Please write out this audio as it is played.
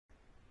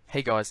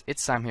Hey guys,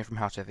 it's Sam here from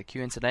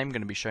HowToFAQ, and today I'm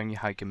going to be showing you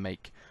how you can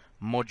make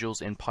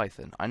modules in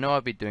Python. I know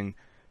I've been doing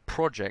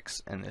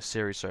projects in this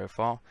series so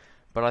far,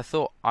 but I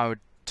thought I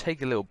would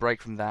take a little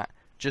break from that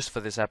just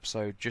for this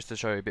episode, just to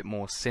show you a bit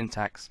more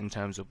syntax in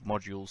terms of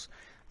modules,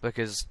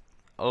 because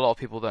a lot of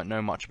people don't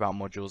know much about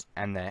modules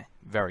and they're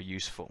very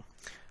useful.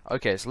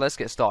 Okay, so let's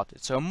get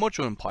started. So a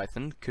module in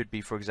Python could be,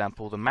 for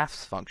example, the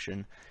maths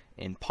function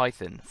in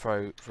Python.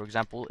 For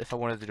example, if I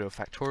wanted to do a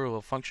factorial of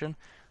a function,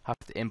 I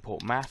have to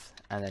import math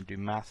and then do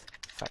math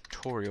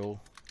factorial,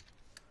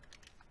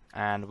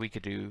 and we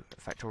could do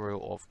a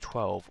factorial of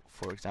 12,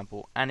 for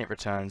example, and it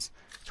returns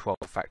 12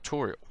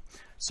 factorial.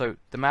 So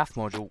the math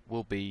module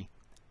will be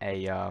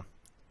the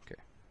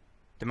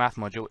math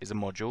module is a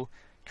module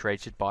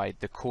created by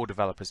the core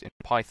developers in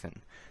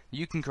Python.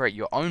 You can create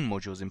your own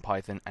modules in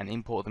Python and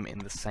import them in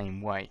the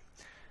same way.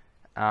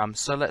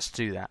 So let's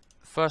do that.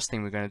 First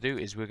thing we're going to do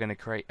is we're going to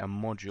create a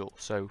module.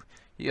 So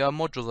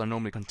modules are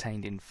normally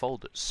contained in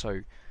folders.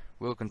 So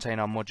we'll contain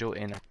our module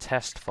in a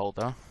test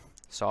folder.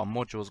 So our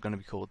module is going to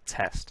be called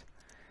test.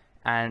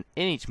 And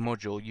in each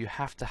module you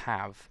have to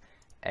have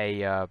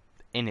a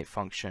init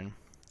function.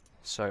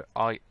 So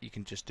you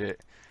can just do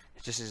it.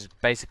 It just is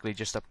basically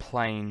just a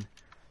plain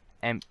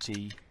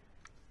empty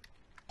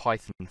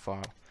Python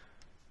file.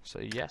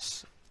 So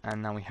yes,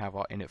 and now we have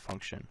our init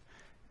function,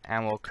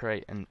 and we'll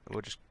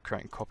just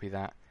create and copy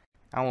that,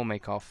 and we'll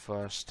make our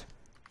first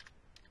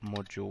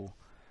module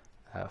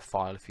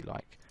file, if you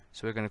like.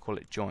 So we're going to call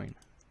it join,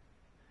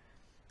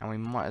 and we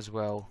might as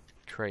well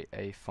create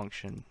a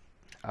function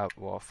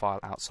or a file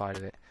outside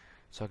of it,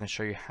 so I can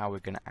show you how we're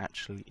going to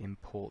actually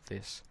import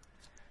this.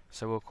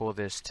 So we'll call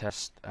this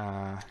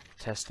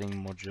testing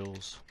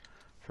modules,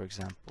 for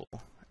example.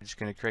 I'm just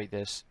going to create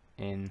this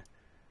in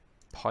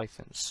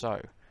Python.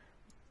 So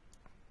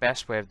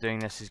best way of doing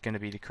this is going to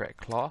be to create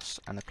a class,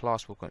 and the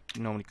class will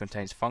normally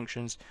contains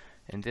functions.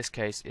 In this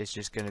case, it's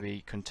just going to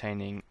be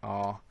containing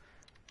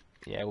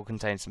it will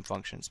contain some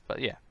functions,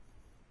 but yeah.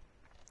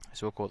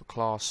 So we'll call the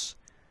class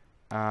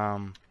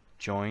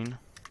join,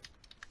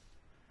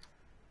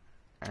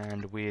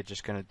 and we're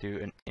just going to do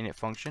an init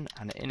function,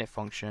 and the init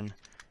function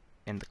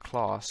in the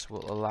class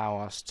will allow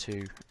us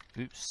to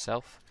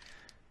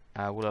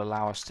will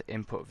allow us to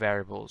input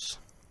variables.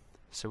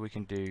 So we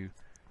can do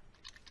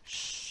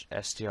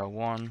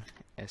str1,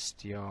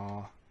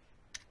 str2,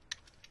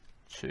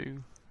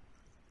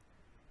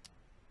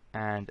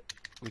 and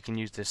we can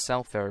use this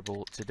self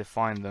variable to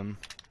define them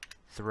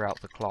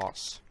throughout the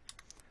class.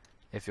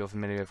 If you're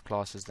familiar with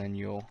classes, then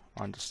you'll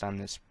understand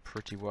this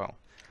pretty well.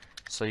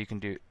 So you can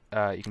do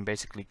you can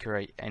basically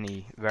create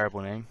any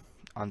variable name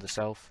under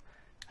self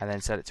and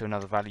then set it to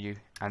another value,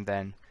 and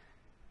then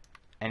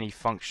any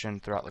function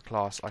throughout the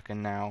class I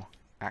can now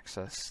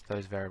access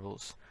those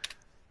variables.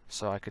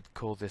 So I could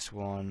call this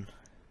one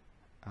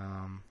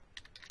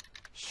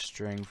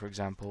string, for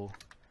example,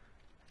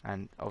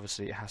 and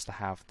obviously it has to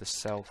have the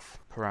self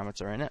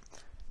parameter in it,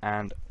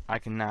 and I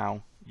can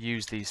now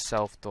use these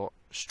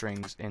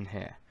self.strings in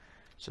here.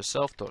 So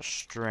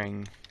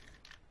self.string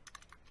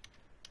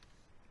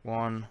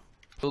one,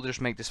 we'll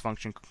just make this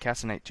function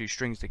concatenate two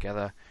strings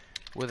together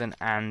with an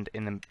and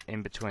in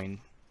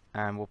between,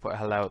 and we'll put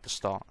hello at the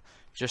start,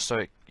 just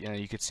so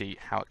you could see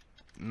how it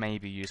may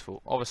be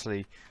useful.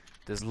 Obviously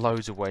there's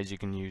loads of ways you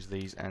can use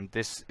these, and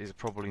this is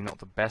probably not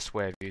the best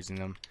way of using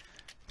them,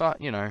 but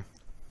I've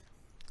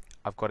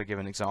got to give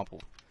an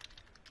example.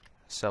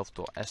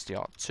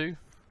 Self.str2,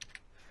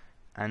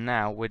 and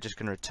now we're just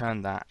going to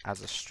return that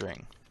as a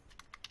string.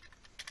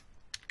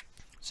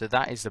 So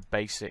that is the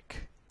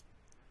basic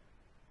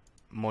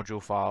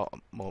module file,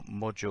 or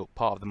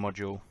part of the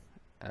module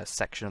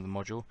section of the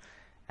module.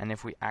 And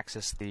if we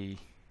access the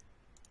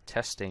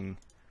testing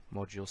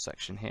module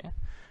section here,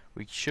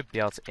 we should be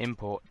able to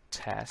import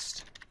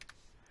test,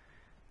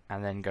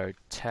 and then go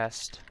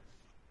test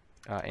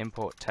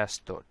import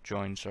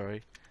test.join,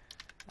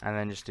 and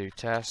then just do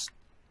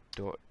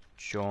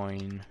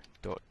test.join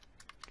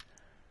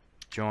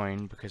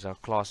because our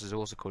class is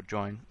also called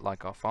join,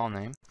 like our file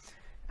name,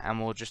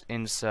 and we'll just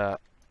insert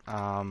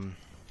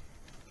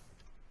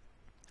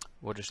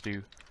we'll just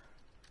do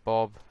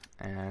Bob,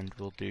 and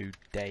we'll do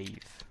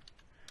Dave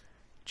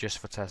just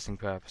for testing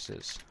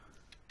purposes.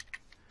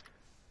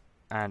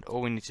 And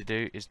all we need to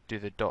do is do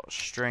the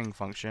 .string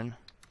function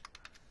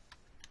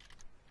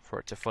for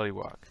it to fully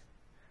work.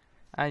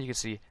 And you can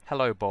see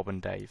hello Bob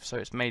and Dave. So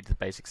it's made the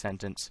basic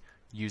sentence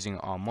using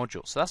our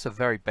module. So that's a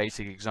very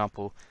basic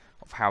example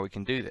of how we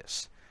can do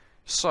this.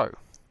 So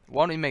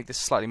why don't we make this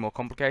slightly more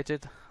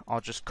complicated? I'll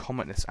just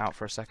comment this out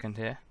for a second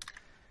here,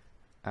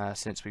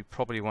 since we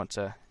probably want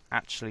to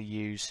actually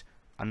use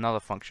another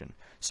function.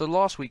 So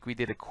last week we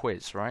did a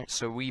quiz, right?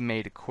 So we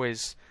made a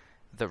quiz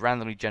that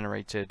randomly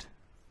generated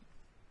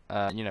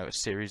a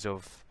series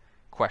of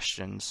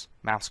questions,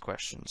 maths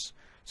questions.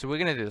 So we're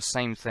going to do the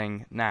same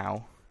thing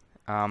now,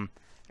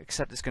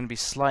 except it's going to be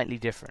slightly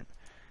different.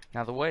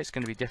 Now the way it's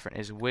going to be different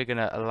is we're going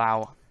to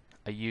allow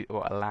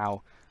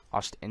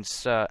us to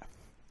insert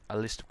a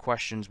list of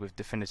questions with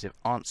definitive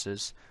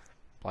answers,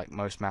 like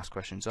most maths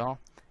questions are,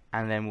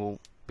 and then we'll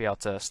be able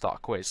to start a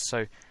quiz.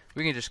 So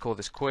we can just call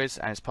this quiz,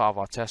 and it's part of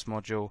our test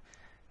module,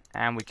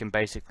 and we can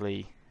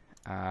basically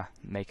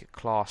make a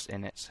class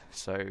in it.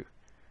 So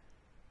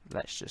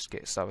let's just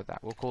get started with that.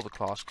 We'll call the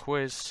class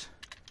quiz,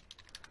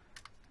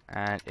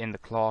 and in the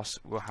class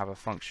we'll have a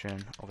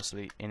function,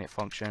 obviously init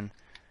function,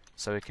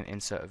 so we can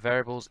insert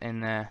variables in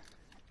there,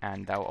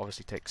 and that will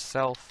obviously take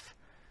self,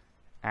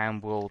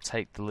 and we'll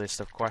take the list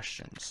of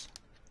questions,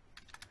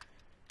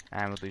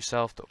 and we'll do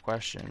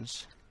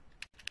self.questions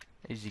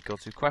is equal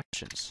to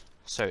questions,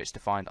 so it's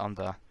defined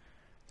under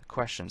the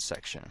questions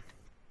section.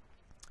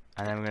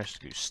 And then we're going to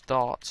do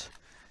start,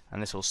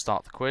 and this will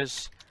start the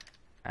quiz,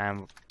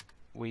 and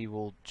we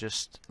will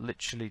just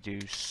literally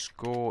do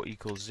score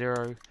equals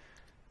 0.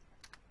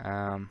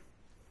 And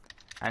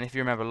if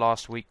you remember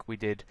last week we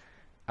did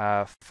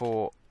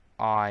for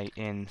I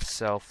in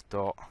self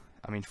dot,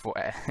 I mean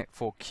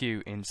for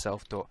Q in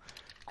self dot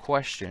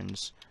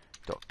questions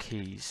dot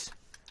keys,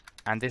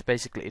 and this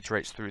basically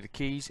iterates through the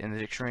keys in the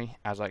dictionary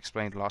as I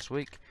explained last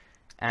week,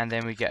 and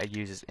then we get a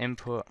user's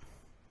input,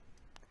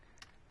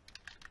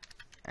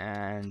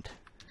 and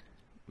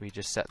we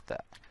just set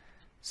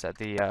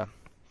the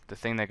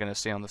thing they're going to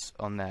see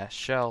on their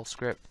shell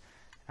script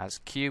as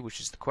Q, which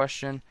is the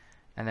question,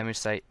 and then we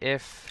say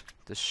if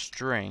the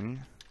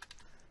string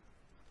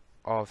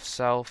of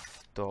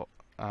self dot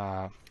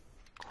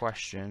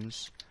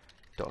questions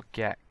dot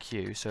get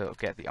Q, so it'll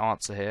get the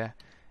answer here,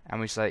 and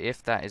we say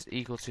if that is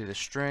equal to the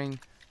string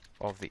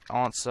of the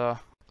answer,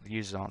 the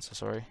user's answer,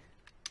 sorry,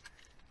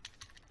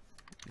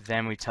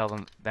 then we tell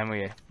them, then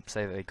we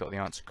say that they got the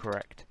answer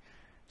correct.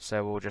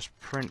 So we'll just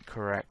print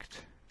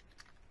correct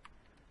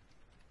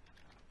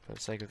for the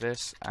sake of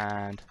this,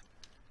 and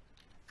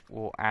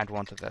we'll add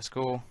 1 to their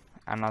score,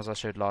 and as I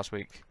showed last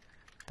week,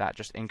 that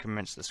just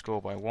increments the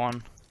score by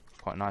 1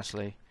 quite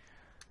nicely,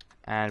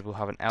 and we'll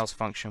have an else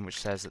function which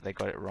says that they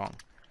got it wrong.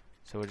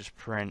 So we'll just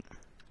print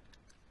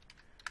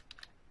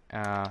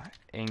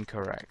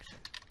incorrect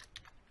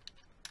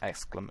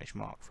exclamation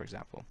mark, for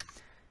example,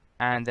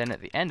 and then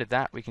at the end of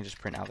that we can just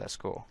print out their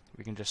score.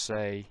 We can just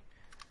say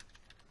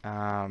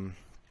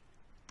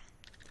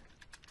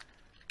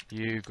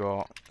you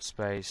got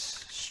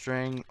space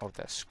string of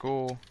their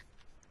score,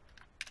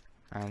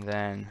 and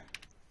then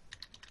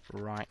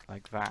right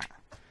like that.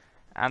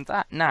 And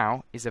that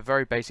now is a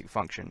very basic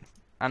function,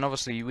 and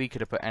obviously we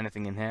could have put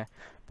anything in here,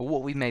 but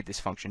what we made this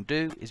function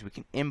do is we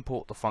can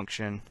import the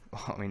function,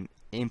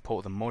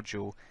 import the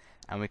module,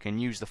 and we can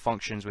use the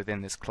functions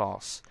within this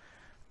class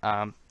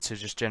to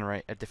just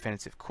generate a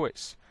definitive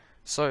quiz.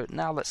 So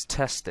now let's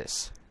test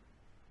this,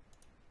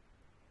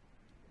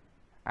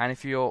 and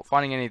if you're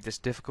finding any of this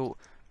difficult,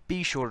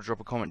 be sure to drop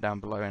a comment down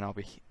below, and I'll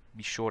be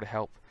sure to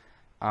help.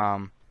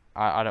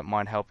 I don't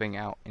mind helping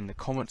out in the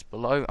comments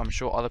below. I'm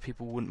sure other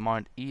people wouldn't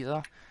mind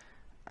either.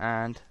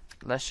 And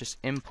let's just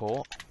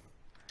import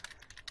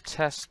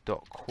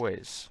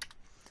test.quiz,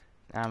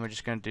 and we're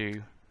just going to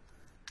do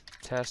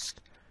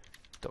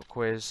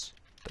test.quiz,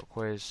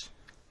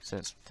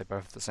 since they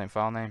both have the same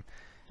file name,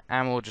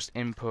 and we'll just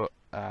input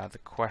the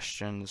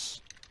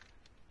questions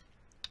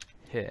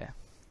here.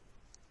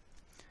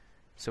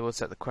 So we'll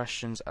set the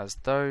questions as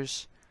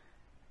those,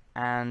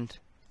 and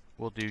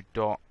we'll do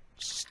dot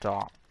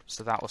start,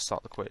 so that will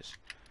start the quiz.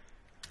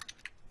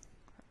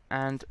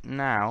 And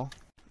now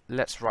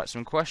let's write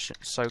some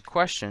questions. So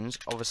questions,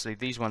 obviously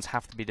these ones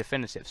have to be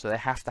definitive, so they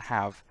have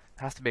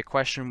to be a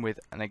question with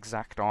an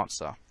exact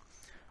answer.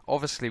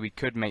 Obviously we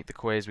could make the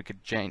quiz, we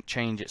could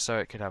change it so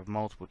it could have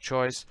multiple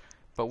choice,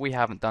 but we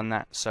haven't done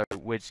that, so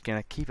we're just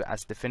going to keep it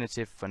as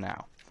definitive for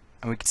now.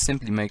 And we could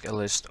simply make a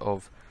list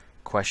of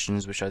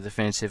questions which are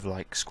definitive,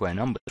 like square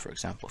numbers, for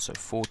example. So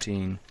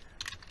 14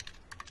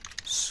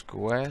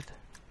 squared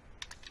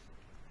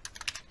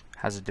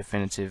has a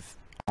definitive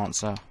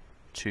answer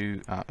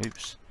to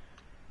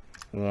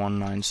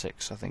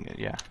 196, I think,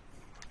 yeah,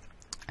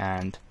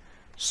 and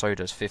so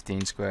does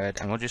 15 squared,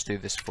 and we'll just do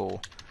this for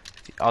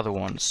the other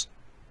ones.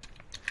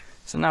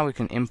 So now we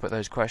can input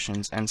those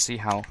questions and see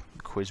how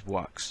the quiz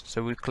works.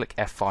 So we click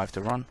F5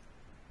 to run.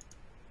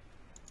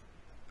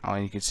 Oh,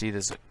 and you can see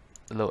there's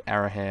a little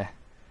error here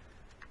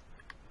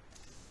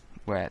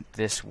where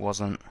this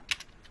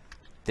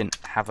didn't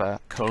have a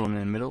colon in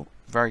the middle.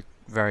 Very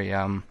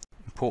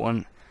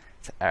important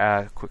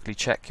to quickly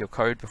check your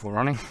code before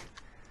running.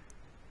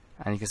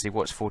 And you can see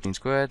what's 14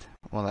 squared.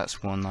 Well,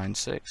 that's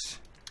 196.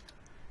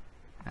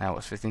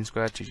 What's 15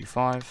 squared?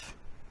 225,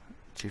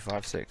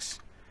 256.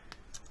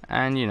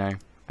 And you know,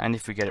 and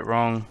if we get it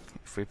wrong,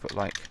 if we put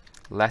like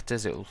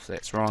letters, it will say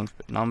it's wrong.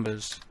 Put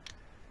numbers,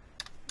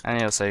 and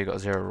it'll say you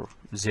got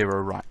zero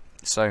right.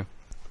 So,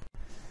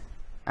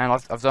 and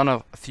I've done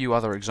a few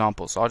other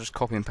examples, so I'll just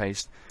copy and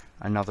paste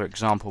another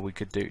example we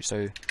could do.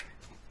 So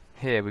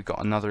here we've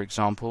got another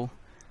example.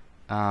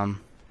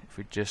 If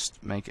we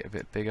just make it a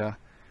bit bigger,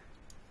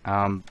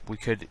 we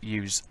could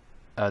use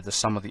the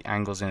sum of the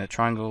angles in a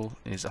triangle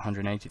is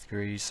 180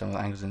 degrees, sum of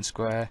the angles in a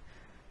square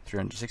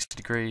 360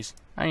 degrees,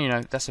 and you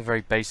know, that's a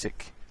very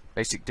basic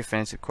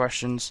definitive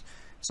questions,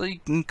 so you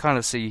can kind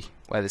of see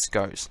where this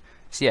goes.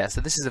 So yeah,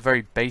 so this is a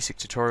very basic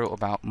tutorial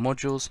about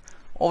modules.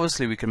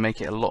 Obviously we can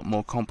make it a lot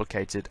more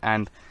complicated,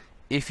 and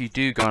if you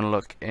do go and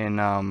look in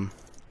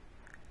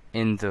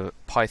the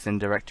Python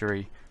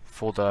directory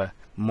for the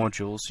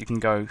modules, you can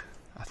go,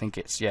 I think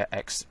it's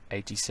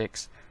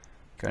x86,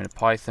 go into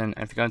Python,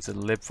 and if you go into the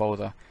lib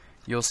folder,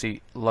 you'll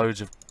see loads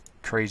of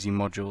crazy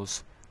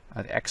modules.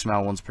 The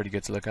XML one's pretty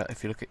good to look at.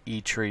 If you look at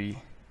etree,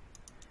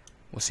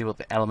 we'll see what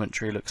the element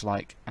tree looks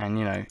like, and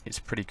you know, it's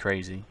pretty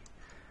crazy.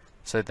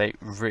 So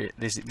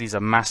these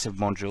are massive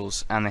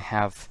modules, and they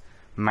have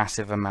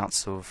massive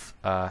amounts of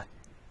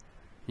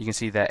you can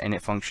see their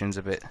init functions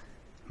a bit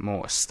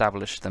more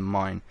established than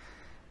mine,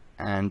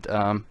 and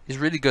it's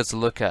really good to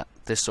look at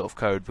this sort of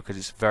code because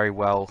it's very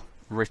well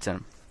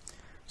written,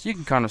 so you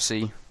can kind of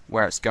see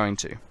where it's going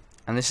to.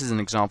 And this is an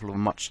example of a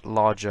much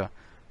larger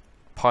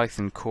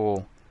Python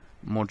core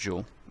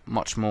module,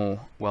 much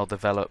more well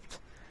developed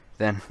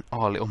than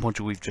our little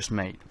module we've just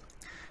made.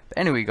 But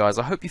anyway guys,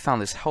 I hope you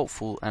found this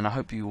helpful, and I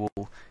hope you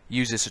will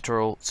use this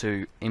tutorial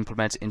to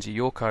implement it into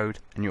your code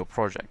and your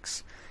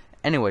projects.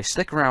 Anyway,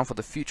 stick around for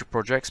the future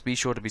projects, be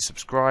sure to be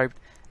subscribed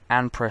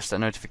and press that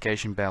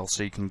notification bell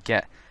so you can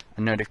get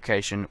a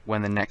notification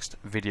when the next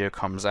video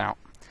comes out.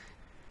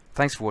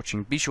 Thanks for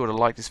watching, be sure to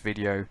like this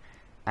video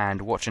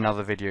and watch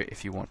another video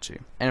if you want to.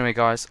 Anyway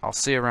guys, I'll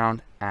see you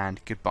around, and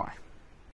goodbye.